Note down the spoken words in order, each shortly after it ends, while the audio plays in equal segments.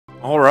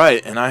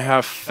Alright, and I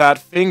have fat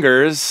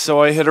fingers,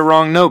 so I hit a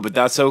wrong note, but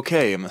that's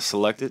okay. I'm going to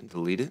select it and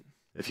delete it.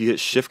 If you hit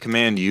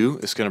Shift-Command-U,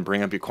 it's going to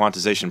bring up your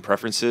quantization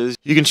preferences.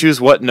 You can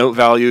choose what note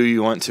value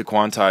you want to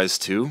quantize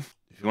to.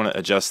 If you want to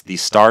adjust the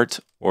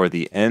start or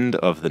the end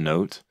of the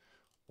note,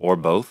 or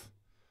both.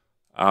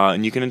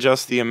 And you can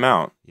adjust the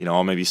amount. You know,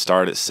 I'll maybe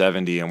start at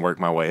 70 and work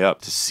my way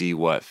up to see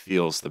what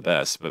feels the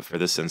best. But for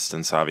this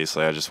instance,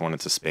 obviously, I just wanted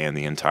to span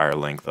the entire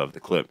length of the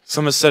clip. So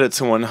I'm going to set it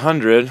to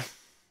 100,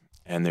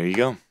 and there you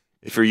go.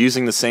 If you're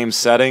using the same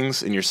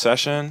settings in your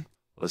session,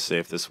 let's say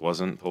if this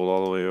wasn't pulled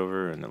all the way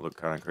over and it looked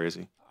kind of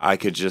crazy, I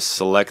could just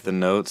select the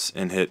notes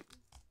and hit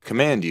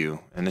Command-U,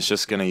 and it's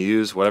just going to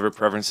use whatever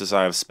preferences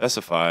I have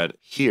specified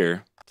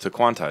here to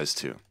quantize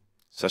to.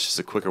 So that's just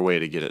a quicker way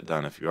to get it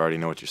done. If you already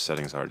know what your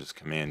settings are, just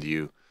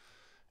Command-U,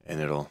 and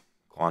it'll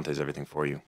quantize everything for you.